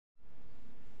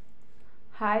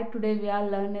Hi, today we are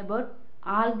learn about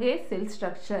algae cell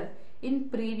structure. In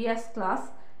previous class,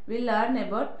 we learned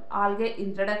about algae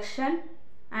introduction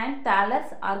and thallus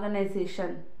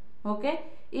organization. Okay,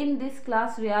 in this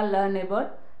class we are learn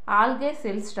about algae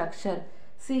cell structure.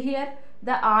 See here,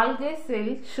 the algae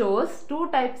cell shows two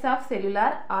types of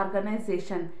cellular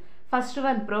organization. First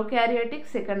one prokaryotic,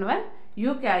 second one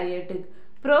eukaryotic.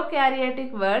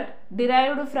 Prokaryotic word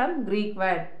derived from Greek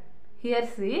word. Here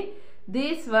see,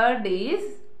 this word is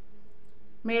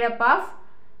made up of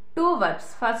two words.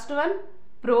 First one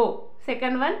pro,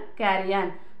 second one karyon.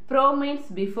 Pro means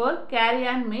before,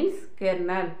 karyon means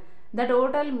kernel. The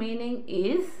total meaning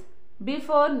is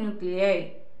before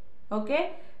nuclei. Okay.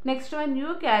 Next one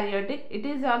eukaryotic. It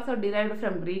is also derived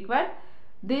from Greek word.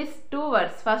 These two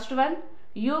words. First one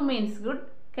eu means good,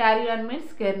 karyon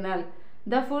means kernel.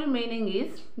 The full meaning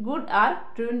is good or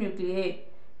true nuclei.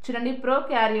 చూడండి,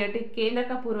 prokaryotic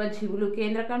కేంద్రక పూర్వజీవులు,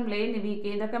 కేంద్రకం లేనివి,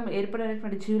 కేంద్రకం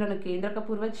ఏర్పడినటువంటి జీవులను కేంద్రక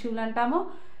పూర్వజీవులు అంటాము.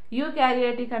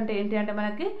 Eukaryotic అంటే ఏంటి అంటే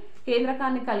మనకి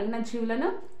కేంద్రకాన్ని కలిగిన జీవులను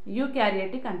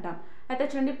యూకారియోటిక్ అంటాం. అయితే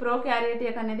చూడండి,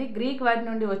 ప్రోకారియోటిక్ అనేది గ్రీక్ వర్డ్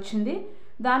నుండి వచ్చింది.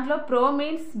 దాంట్లో pro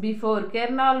means before,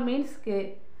 కెర్నాల్ means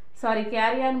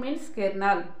carry on means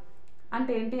కెర్నాల్.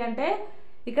 అంటే ఏంటి అంటే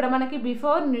ఇక్కడ మనకి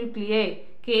బిఫోర్ న్యూక్లియే,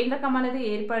 కేంద్రకం అనేది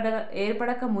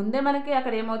ఏర్పడక ముందే మనకి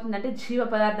అక్కడ ఏమవుతుందంటే జీవ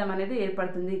పదార్థం అనేది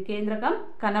ఏర్పడుతుంది. కేంద్రకం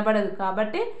కనబడదు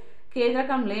కాబట్టి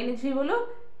కేంద్రకం లేని జీవులు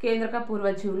కేంద్రక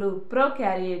పూర్వజీవులు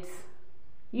prokaryotes.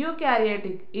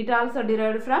 Eukaryotic it also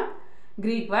derived from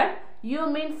Greek word. You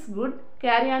means good,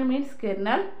 carry on means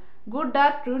kernel. Good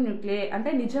or true nuclei అంటే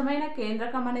నిజమైన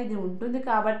కేంద్రకం అనేది ఉంటుంది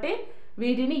కాబట్టి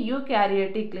వీటిని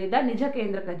యూకారియోటిక్ లేదా నిజ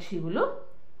కేంద్రక జీవులు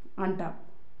అంటాం.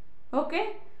 ఓకే,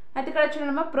 అయితే ఇక్కడ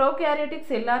చూడమ్మా, ప్రోకారియోటిక్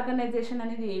సెల్ ఆర్గనైజేషన్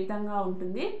అనేది ఏ విధంగా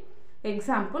ఉంటుంది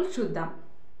ఎగ్జాంపుల్ చూద్దాం.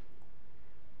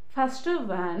 First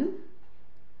one,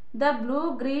 the blue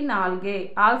green algae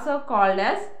also called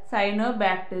as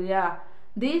cyanobacteria.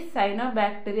 This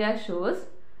cyanobacteria shows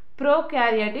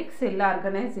prokaryotic cell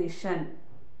organisation.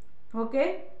 Okay,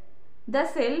 the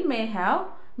cell may have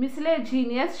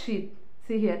mucilaginous sheath.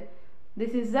 See here,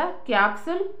 this is the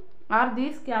capsule, or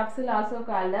this capsule also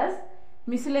called as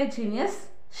mucilaginous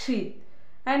sheath.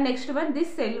 And next one, this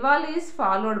cell wall is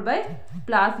followed by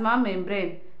plasma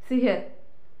membrane. See here,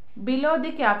 below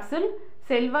the capsule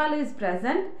cell wall is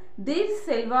present. This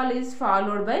cell wall is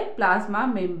followed by plasma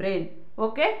membrane.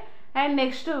 Okay, and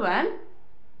next one,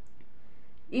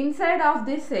 inside of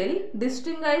this cell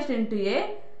distinguished into a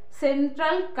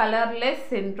central colorless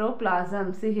centroplasm.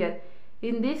 See here,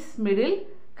 in this middle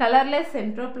colorless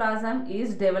centroplasm is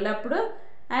developed,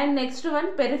 and next one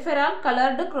peripheral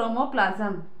colored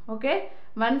chromoplasm. Okay,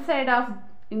 one side of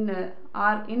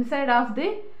inside of the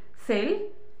cell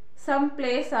some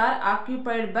place are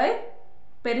occupied by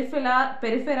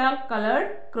peripheral colored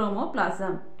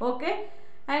chromoplasm. Okay,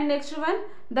 and next one,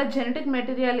 the genetic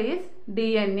material is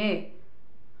DNA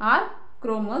or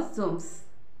chromosomes.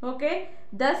 Okay,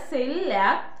 the cell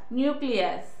lacks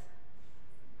nucleus.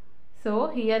 So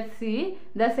here see,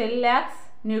 the cell lacks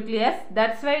nucleus,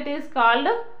 that's why it is called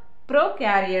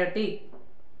prokaryotic.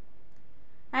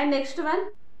 And next one,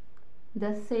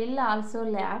 the cell also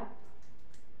lacks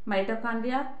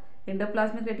mitochondria,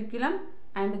 endoplasmic reticulum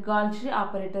and Golgi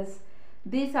apparatus.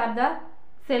 These are the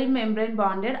cell membrane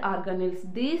bonded organelles.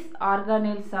 These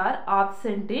organelles are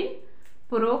absent in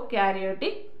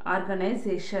prokaryotic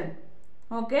organization.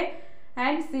 Okay,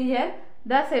 and see here,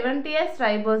 the 70S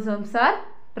ribosomes are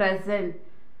present.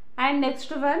 And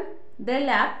next one, they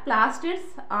lack plastids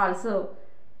also,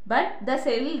 but the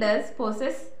cell does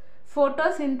possess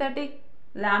photosynthetic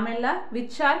lamella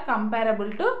which are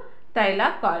comparable to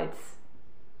thylakoids.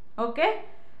 Okay,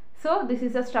 so this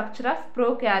is the structure of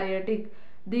prokaryotic.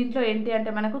 దీంట్లో ఏంటి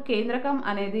అంటే మనకు కేంద్రకం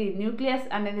అనేది nucleus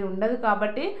అనేది ఉండదు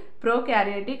కాబట్టి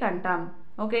prokaryotic అంటాం.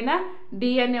 ఓకేనా,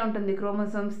 డిఎన్ఏ ఉంటుంది,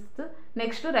 క్రోమోసోమ్స్,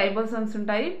 నెక్స్ట్ రైబోసోమ్స్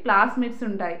ఉంటాయి, ప్లాస్మిడ్స్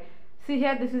ఉంటాయి. See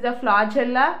here, this is the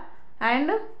flagella and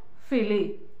villi,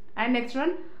 and next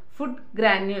one food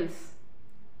granules.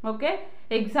 Okay,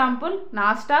 example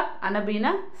Nostoc,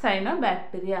 Anabaena,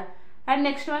 cyanobacteria. And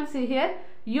next one, see here,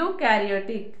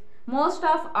 eukaryotic. Most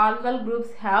of algal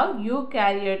groups have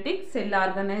eukaryotic cell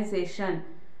organization.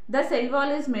 The cell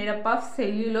wall is made up of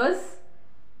cellulose,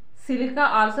 silica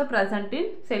also present in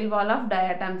cell wall of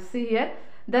diatoms. See here,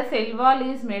 the cell wall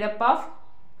is made up of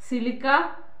silica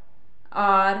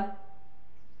or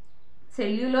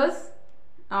cellulose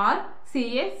or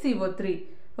CaCO3.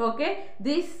 Okay,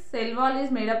 this cell wall is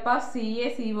made up of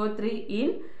CaCO3 in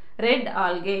red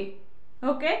algae.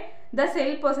 Okay, the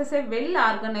cell possesses a well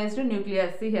organized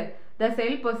nucleus. See here, the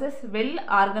cell possesses well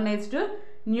organized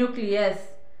nucleus.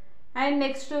 And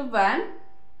next one,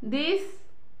 this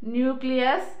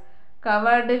nucleus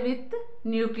covered with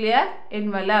nuclear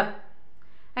envelope.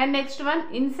 And next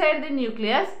one, inside the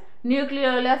nucleus,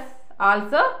 nucleolus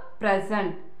also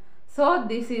present. So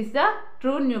this is the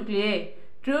true nuclei.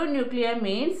 True nuclei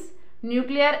means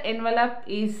nuclear envelope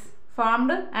is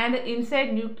formed and inside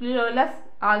nucleolus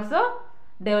also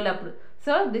developed.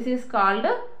 So this is called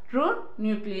true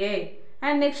nuclei.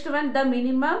 And next one, the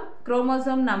minimum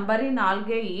chromosome number in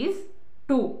algae is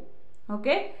 2.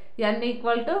 Okay, n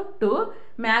equal to 2.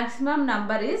 Maximum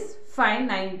number is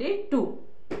 592.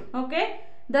 Okay,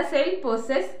 the cell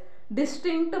possesses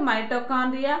distinct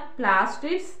mitochondria,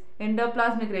 plastids,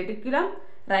 endoplasmic reticulum,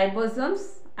 ribosomes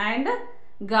and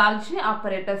Golgi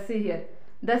apparatus. See here,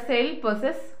 the cell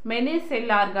possesses many cell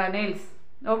organelles.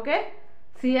 Okay,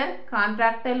 see here,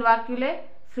 contractile vacuolae,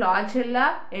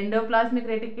 flagella, endoplasmic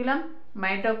reticulum,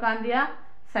 mitochondria,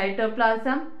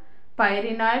 cytoplasm,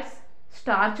 pyrenoids,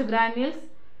 starch granules,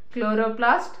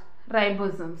 chloroplast,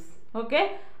 ribosomes.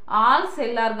 Okay, all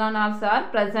cell organelles are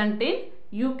present in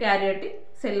eukaryotic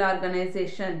cell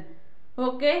organization.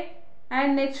 Okay,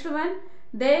 and next one,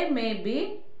 they may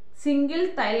be single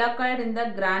thylakoid in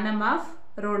the granum of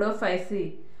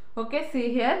Rhodophyceae. Okay,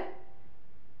 see here,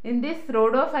 in this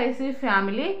Rhodophyceae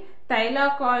family,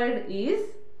 thylakoid is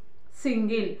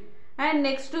single. And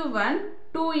next one,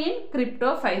 2 in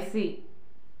Cryptophyceae.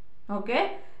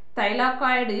 Okay,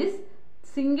 thylakoid is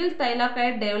single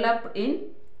thylakoid developed in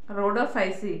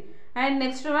Rhodophyceae. And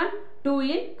next one, 2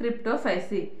 in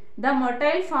Cryptophyceae. The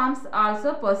motile forms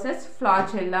also possess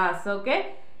flagellas.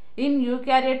 Okay, in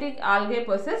eukaryotic algae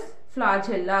possess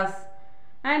flagellas.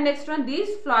 And next one, these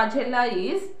flagella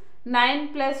is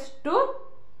 9+2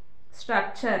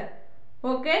 structure.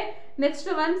 Okay, next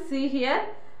one, see here,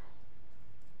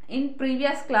 in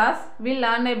previous class we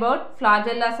learned about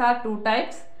flagellas are 2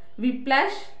 types,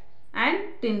 whiplash and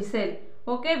tinsel.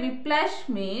 Okay, whiplash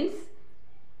means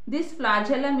this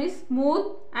flagellum is smooth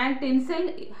and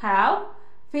tinsel have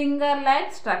finger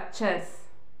like structures.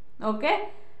 Okay,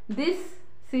 this,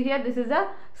 see here, this is a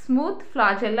smooth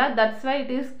flagella, that's why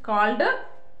it is called,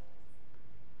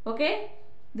 okay,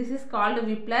 this is called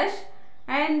whiplash.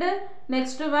 And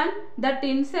next one, the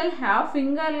tinsel have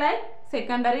finger like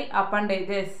secondary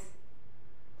appendages.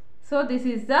 So this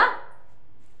is the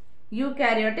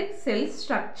eukaryotic cell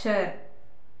structure.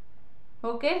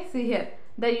 Okay, see here,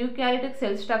 the eukaryotic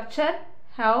cell structure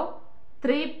have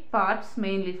 3 parts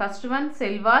mainly. First one,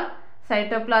 cell wall,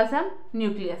 cytoplasm,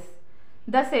 nucleus.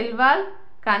 The cell wall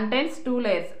contains 2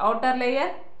 layers, outer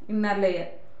layer, inner layer.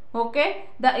 Okay,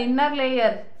 the inner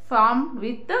layer formed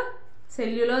with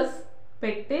cellulose,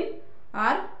 pectin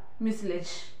or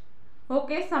mucilage.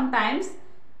 Okay, sometimes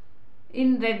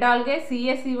in red algae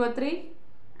CaCO3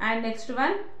 and next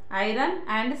one iron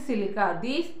and silica.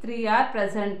 These 3 are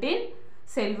present in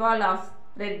cell wall of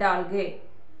red algae.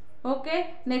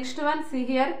 Okay, next one, see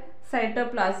here,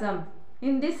 cytoplasm.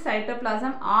 In this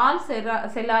cytoplasm all cell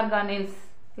organelles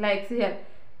like, see here,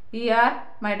 ER,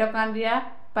 mitochondria,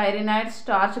 pyrenoids,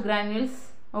 starch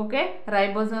granules, okay,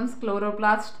 ribosomes,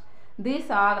 chloroplast, these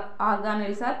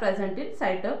organelles are present in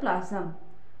cytoplasm.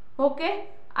 Okay,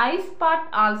 eye spot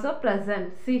also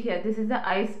present. See here, this is the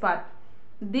eye spot.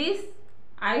 This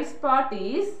eye spot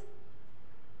is,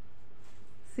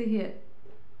 see here,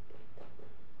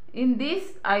 in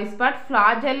this eye spot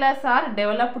flagellas are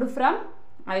developed from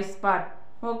eye spot.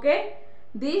 Okay,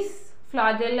 these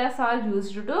flagellas are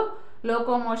used to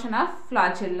locomotion of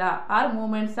flagella or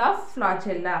movements of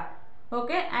flagella.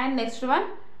 Okay, and next one,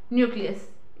 nucleus.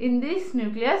 In this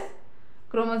nucleus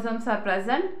chromosomes are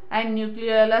present and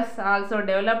nucleolus also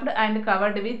developed and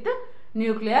covered with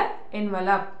nuclear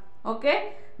envelope.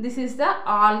 Okay, this is the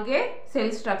algae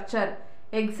cell structure.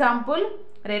 Example,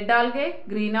 red algae,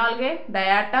 green algae,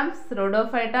 diatoms,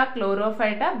 rhodophyta,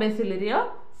 chlorophyta,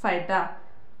 basilaryophyta.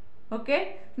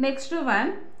 Okay, next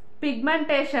one,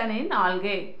 pigmentation in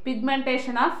algae.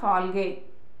 Pigmentation of algae.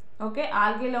 Okay,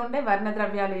 algae lo unde varna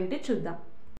dravyalu enti chuddam.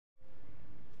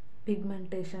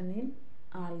 Pigmentation in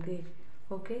algae.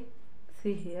 Okay,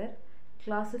 see here,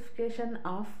 classification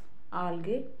of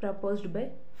algae proposed by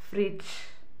Fritsch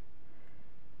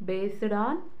based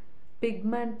on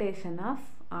pigmentation of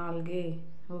algae.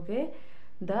 Okay,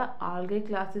 the algae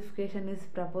classification is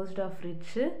proposed of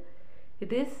Fritsch.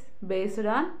 It is based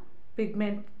on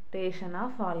pigmentation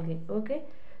of algae. Okay,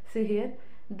 see here,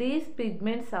 these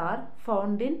pigments are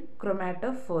found in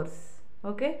chromatophores.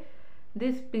 Okay,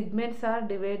 these pigments are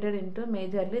divided into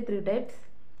majorly 3 types: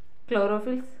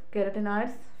 chlorophylls,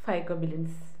 carotenoids,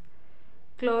 phycobilins.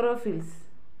 Chlorophylls.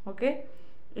 Okay,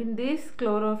 in these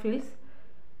chlorophylls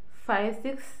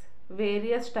 5-6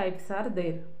 various types are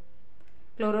there.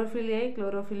 chlorophyll A,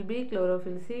 chlorophyll B,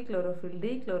 chlorophyll C, chlorophyll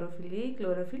D, chlorophyll E,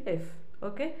 chlorophyll F.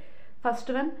 Okay. First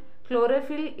one,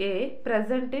 chlorophyll A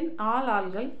present in all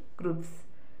algal groups.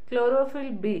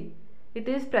 Chlorophyll B, it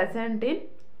is present in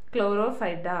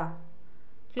Chlorophyta.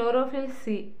 Chlorophyll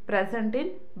C present in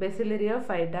Basilaria.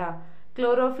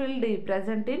 Chlorophyll D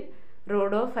present in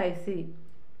Rhodophyceae.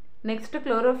 Next,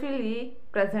 chlorophyll E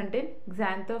present in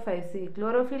Xanthophyceae.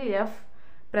 Chlorophyll F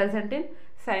present in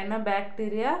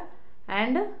Cyanobacteria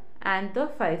and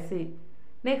Anthophyceae.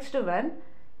 Next one,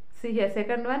 see here,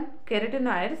 second one,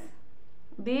 carotenoids.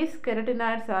 These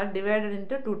carotenoids are divided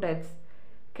into two types,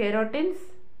 carotins,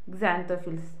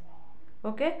 xanthophylls.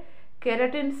 Okay,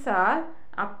 carotins are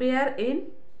appear in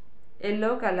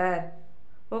yellow color.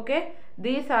 Okay,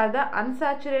 these are the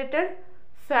unsaturated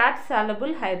fat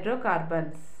soluble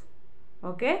hydrocarbons.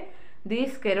 Okay,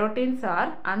 these carotins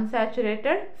are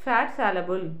unsaturated fat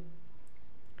soluble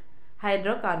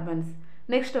hydrocarbons.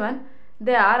 Next one,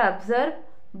 they are absorb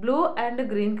blue and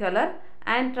green color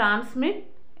and transmit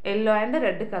yellow and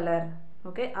red color.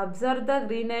 Okay, observe the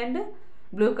green and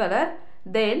blue color,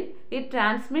 then it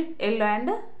transmit yellow and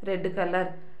red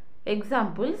color.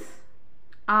 Examples,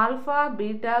 alpha,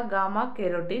 beta, gamma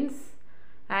carotins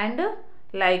and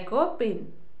lycopene.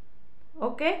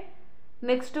 Okay,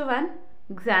 next one,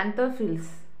 xanthophylls.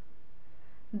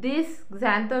 These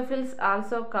xanthophylls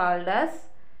also called as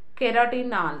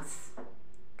carotenols.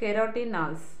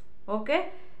 Okay,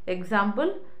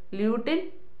 example, lutein,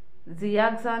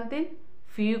 zeaxanthin,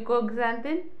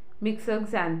 fucoxanthin,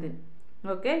 mixoxanthin.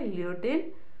 Okay,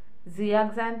 lutein,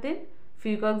 zeaxanthin,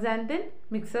 fucoxanthin,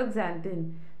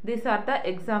 mixoxanthin. These are the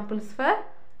examples for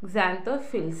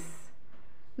xanthophylls.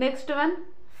 Next one,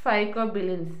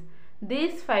 phycobilins.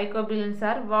 These phycobilins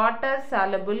are water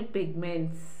soluble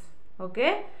pigments.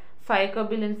 Okay,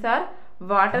 phycobilins are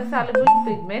water soluble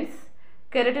pigments.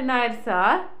 Carotenoids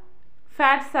are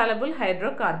fat soluble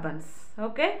hydrocarbons.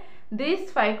 Okay, these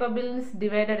phycobilins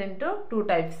divided into two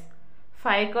types,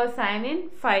 phycocyanin,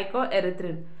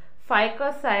 phycoerythrin.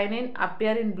 Phycocyanin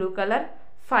appear in blue color,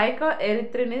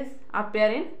 phycoerythrin is appear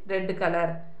in red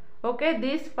color. Okay,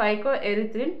 these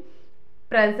phycoerythrin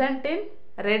present in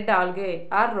red algae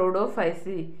or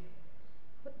Rhodophyceae.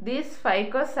 These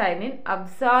phycocyanin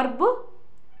absorb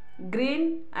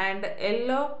green and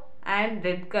yellow and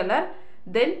red color,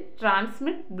 then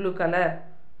transmit blue color.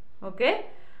 Okay,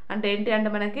 అంటే ఏంటి అంటే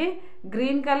మనకి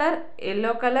green colour,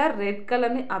 yellow colour, red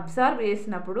కలర్ని observe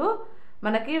చేసినప్పుడు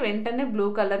మనకి వెంటనే blue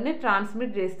కలర్ని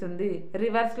transmit చేస్తుంది.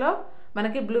 రివర్స్లో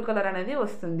మనకి బ్లూ కలర్ అనేది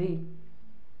వస్తుంది.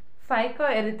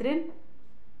 phycoerythrin,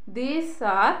 these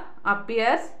are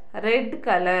appears red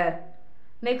color.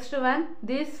 Next one,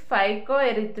 this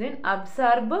phycoerythrin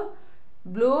absorb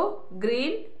blue,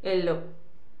 green, yellow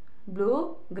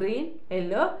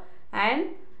and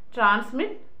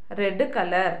transmit red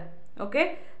color. Okay,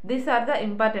 these are the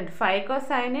important.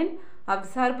 Phycocyanin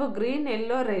absorb green,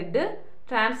 yellow, red,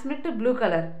 transmit blue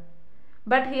color,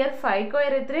 but here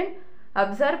phycoerythrin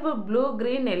absorb blue,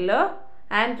 green, yellow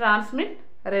and transmit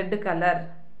red color.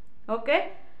 Okay,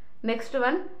 next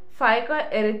one,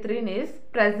 phycoerythrin is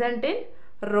present in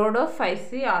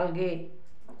Rhodophyceae algae.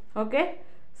 Okay,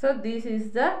 so this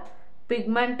is the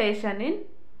pigmentation in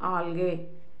algae.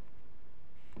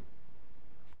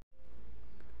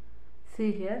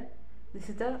 See here, this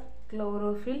is the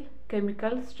chlorophyll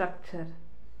chemical structure.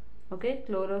 Okay,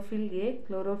 chlorophyll A,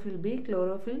 chlorophyll B,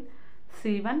 chlorophyll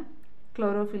C1,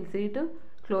 chlorophyll C2,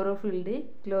 chlorophyll D,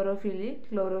 chlorophyll E,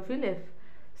 chlorophyll F.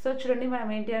 So చూడండి, మనం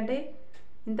ఏంటి అంటే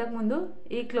ఇంతకుముందు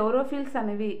ఈ chlorophylls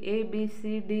అనేవి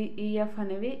ABCDEF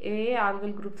అనేవి ఏ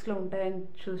algal గ్రూప్స్లో ఉంటాయని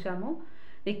చూసాము.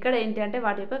 ఇక్కడ ఏంటి అంటే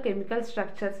వాటి యొక్క కెమికల్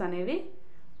స్ట్రక్చర్స్ అనేవి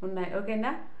ఉన్నాయి.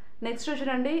 ఓకేనా, నెక్స్ట్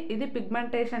చూడండి, ఇది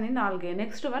pigmentation in algae.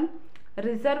 Next one,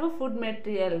 reserve food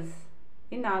materials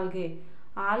in algae.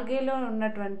 ఆల్గేలో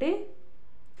ఉన్నటువంటి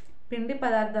పిండి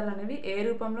పదార్థాలు అనేవి ఏ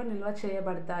రూపంలో నిల్వ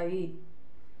చేయబడతాయి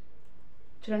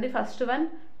చూడండి. First one,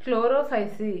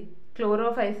 క్లోరోఫైసీ.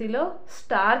 క్లోరోఫైసీలో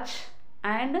starch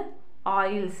and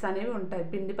oils అనేవి ఉంటాయి,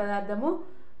 పిండి పదార్థము,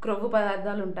 క్రొవ్వు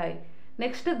పదార్థాలు ఉంటాయి.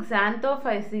 Next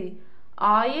xanthophyceae,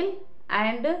 oil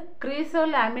and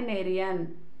క్రిసోలామినేరియన్.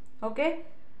 Okay,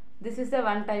 this is the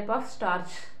one type of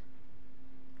starch.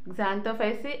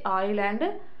 xanthophyceae, oil and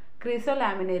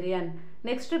క్రిసోలామినేరియన్.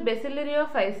 Next Basilaria,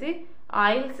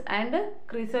 oils and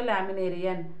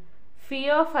క్రిసోలామినేరియన్.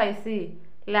 Phaeophyceae,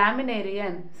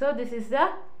 laminarian. So this is the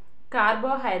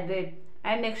carbohydrate.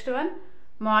 And next one,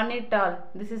 mannitol.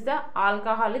 This is the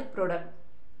alcoholic product.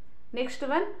 Next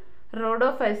one,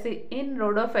 Rhodophyceae. In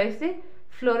Rhodophyceae,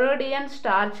 Floridian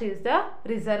starch is the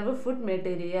reserve food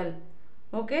material.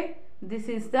 Okay, this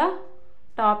is the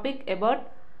topic about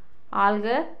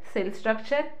algae cell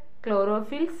structure,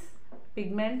 chlorophylls,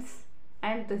 pigments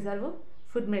and reserve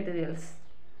food materials.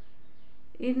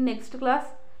 In next class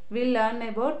we will learn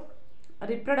about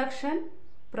reproduction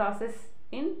process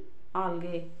in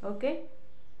algae. Okay.